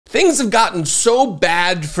Things have gotten so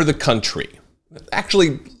bad for the country.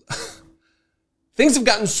 Actually, things have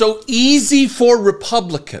gotten so easy for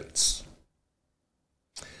Republicans.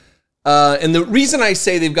 And the reason I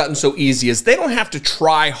say they've gotten so easy is they don't have to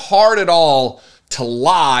try hard at all to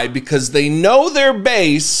lie, because they know their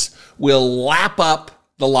base will lap up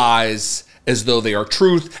the lies as though they are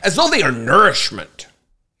truth, as though they are nourishment.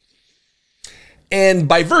 And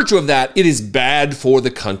by virtue of that, it is bad for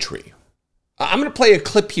the country. I'm going to play a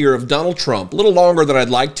clip here of Donald Trump, a little longer than I'd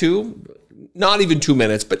like to, not even 2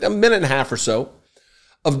 minutes, but a minute and a half or so.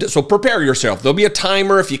 So prepare yourself. There'll be a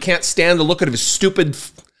timer. If you can't stand the look of his stupid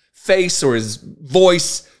face or his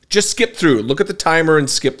voice, just skip through. Look at the timer and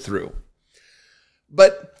skip through.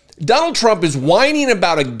 But Donald Trump is whining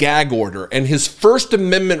about a gag order and his First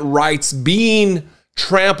Amendment rights being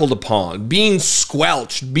trampled upon, being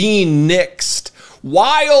squelched, being nixed,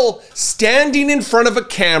 while standing in front of a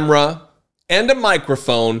camera and a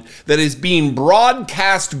microphone that is being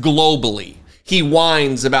broadcast globally. He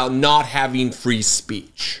whines about not having free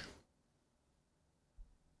speech.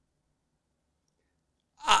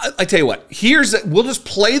 I tell you what, we'll just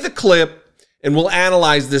play the clip and we'll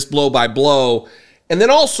analyze this blow by blow. And then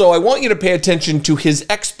also, I want you to pay attention to his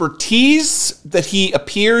expertise that he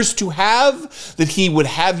appears to have, that he would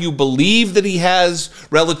have you believe that he has,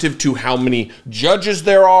 relative to how many judges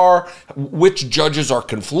there are, which judges are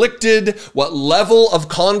conflicted, what level of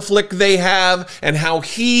conflict they have, and how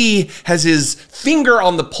he has his finger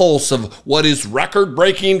on the pulse of what is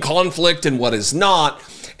record-breaking conflict and what is not.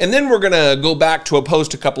 And then we're going to go back to a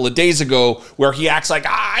post a couple of days ago where he acts like,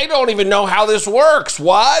 I don't even know how this works.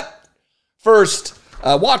 What? First,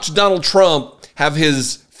 watch Donald Trump have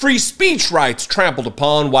his free speech rights trampled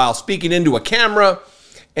upon while speaking into a camera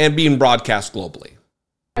and being broadcast globally.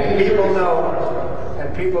 People know,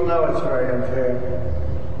 and people know it's very unfair.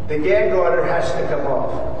 The gag order has to come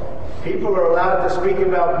off. People are allowed to speak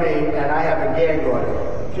about me, and I have a gag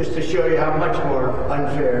order, just to show you how much more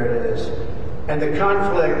unfair it is. And the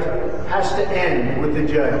conflict has to end with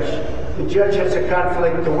the judge. The judge has a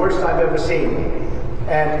conflict, the worst I've ever seen.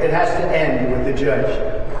 And it has to end with the judge.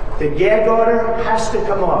 The gag order has to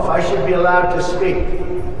come off. I should be allowed to speak.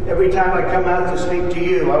 Every time I come out to speak to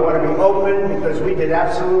you, I want to be open because we did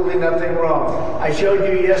absolutely nothing wrong. I showed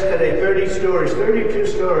you yesterday 32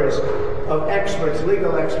 stories of experts,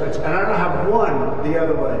 legal experts, and I don't have one the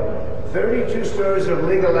other way. 32 stories of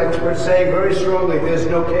legal experts saying very strongly there's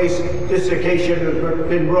no case, this case should have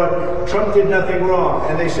been brought. Trump did nothing wrong.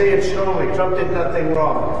 And they say it strongly, Trump did nothing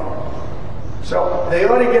wrong. So they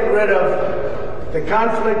ought to get rid of the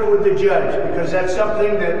conflict with the judge, because that's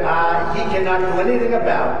something that he cannot do anything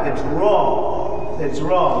about. It's wrong. It's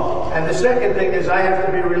wrong. And the second thing is I have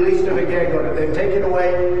to be released of a gag order. They've taken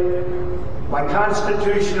away my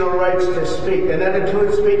constitutional rights to speak, and that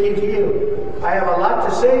includes speaking to you. I have a lot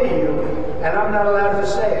to say to you, and I'm not allowed to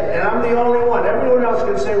say it. And I'm the only one. Everyone else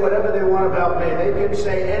can say whatever they want about me. They can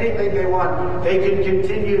say anything they want. They can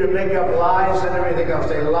continue to make up lies and everything else.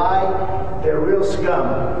 They lie. They're real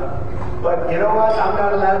scum. But you know what? I'm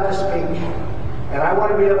not allowed to speak. And I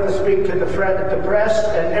want to be able to speak to the press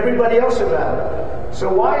and everybody else about it.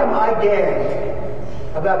 So why am I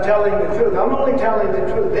gagged about telling the truth? I'm only telling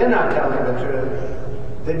the truth. They're not telling the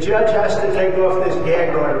truth. The judge has to take off this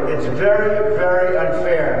gag order. It's very, very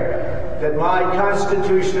unfair that my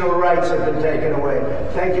constitutional rights have been taken away.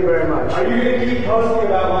 Thank you very much. Are you going to keep posting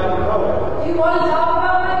about Michael Cohen? You want to talk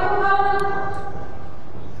about Michael Cohen?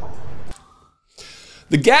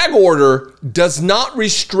 The gag order does not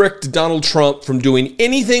restrict Donald Trump from doing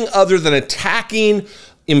anything other than attacking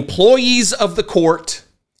employees of the court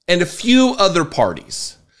and a few other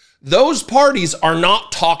parties. Those parties are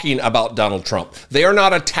not talking about Donald Trump. They are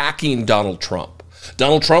not attacking Donald Trump.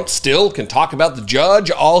 Donald Trump still can talk about the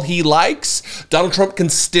judge all he likes. Donald Trump can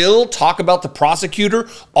still talk about the prosecutor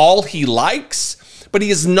all he likes, but he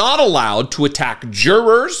is not allowed to attack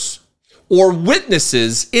jurors or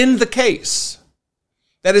witnesses in the case.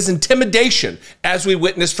 That is intimidation, as we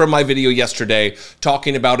witnessed from my video yesterday,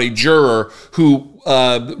 talking about a juror who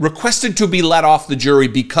requested to be let off the jury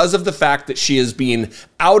because of the fact that she is being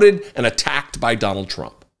outed and attacked by Donald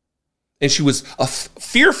Trump. And she was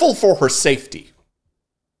fearful for her safety.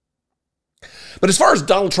 But as far as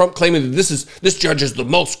Donald Trump claiming that this judge is the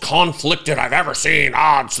most conflicted I've ever seen,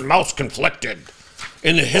 it's the most conflicted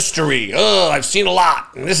in the history. I've seen a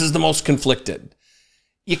lot, and this is the most conflicted.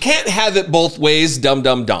 You can't have it both ways,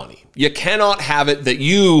 Dum-Dum Donnie. You cannot have it that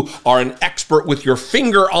you are an expert with your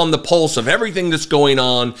finger on the pulse of everything that's going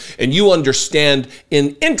on, and you understand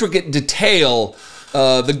in intricate detail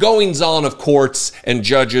the goings-on of courts and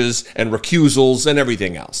judges and recusals and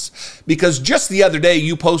everything else. Because just the other day,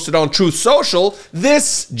 you posted on Truth Social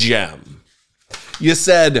this gem. You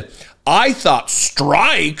said, I thought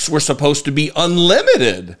strikes were supposed to be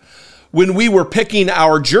unlimited when we were picking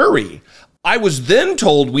our jury. I was then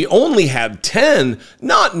told we only had 10,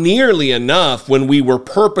 not nearly enough when we were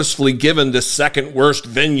purposefully given the second worst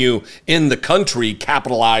venue in the country,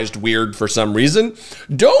 capitalized weird for some reason.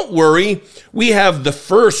 Don't worry, we have the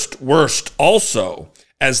first worst also,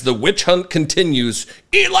 as the witch hunt continues.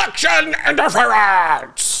 Election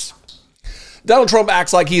interference! Donald Trump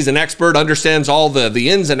acts like he's an expert, understands all the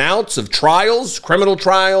ins and outs of trials, criminal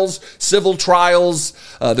trials, civil trials,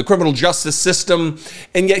 the criminal justice system,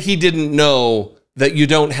 and yet he didn't know that you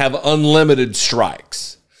don't have unlimited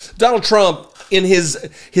strikes. Donald Trump, in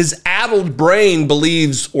his addled brain,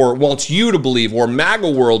 believes, or wants you to believe, or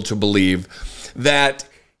MAGA world to believe, that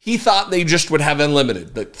he thought they just would have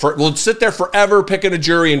unlimited. We'll sit there forever picking a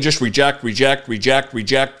jury and just reject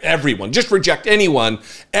everyone. Just reject anyone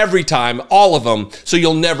every time, all of them, so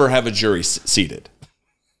you'll never have a jury seated.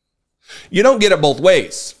 You don't get it both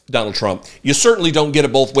ways, Donald Trump. You certainly don't get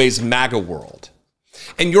it both ways, MAGA world.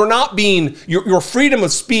 And you're not being, your freedom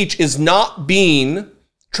of speech is not being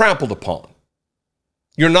trampled upon.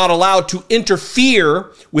 You're not allowed to interfere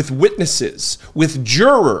with witnesses, with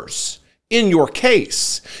jurors, in your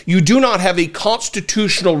case. You do not have a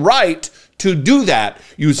constitutional right to do that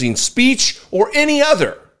using speech or any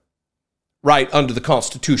other right under the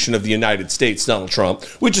Constitution of the United States, Donald Trump,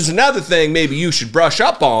 which is another thing maybe you should brush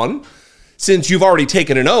up on since you've already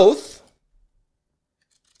taken an oath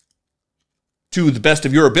to the best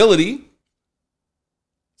of your ability.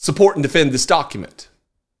 Support and defend this document.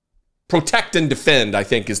 Protect and defend, I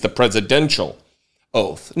think, is the presidential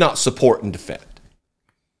oath, not support and defend.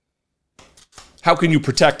 How can you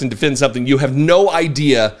protect and defend something you have no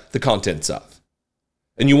idea the contents of?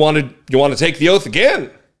 And you want to take the oath again?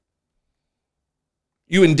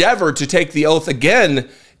 You endeavored to take the oath again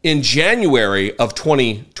in January of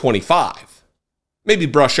 2025. Maybe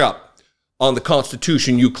brush up on the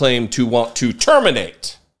Constitution you claim to want to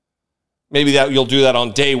terminate. Maybe that you'll do that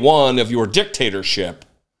on day one of your dictatorship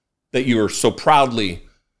that you are so proudly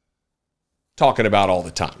talking about all the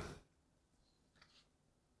time.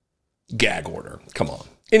 Gag order. Come on.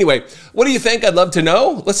 Anyway, what do you think? I'd love to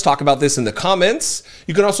know. Let's talk about this in the comments.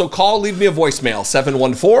 You can also leave me a voicemail,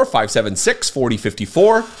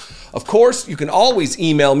 714-576-4054. Of course, you can always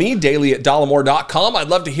email me, daily@dollemore.com. I'd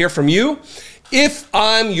love to hear from you. If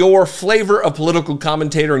I'm your flavor of political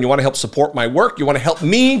commentator and you want to help support my work, you want to help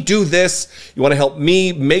me do this, you want to help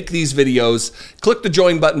me make these videos, click the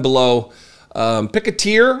join button below, pick a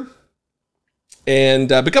tier, and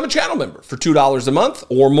become a channel member for $2 a month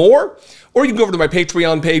or more. Or you can go over to my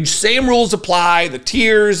Patreon page. Same rules apply, the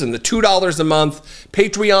tiers and the $2 a month.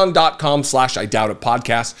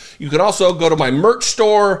 Patreon.com/IDoubtItPodcast. You can also go to my merch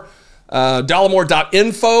store,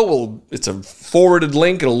 Dollemore.info. It's a forwarded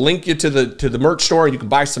link. It'll link you to the merch store. You can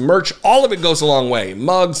buy some merch. All of it goes a long way.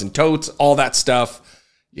 Mugs and totes, all that stuff.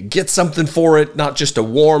 You get something for it, not just a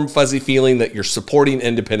warm, fuzzy feeling that you're supporting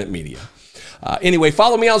independent media. Anyway,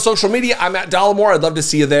 follow me on social media. I'm at Dollemore. I'd love to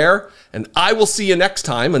see you there. And I will see you next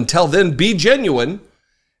time. Until then, be genuine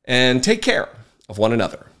and take care of one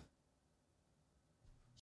another.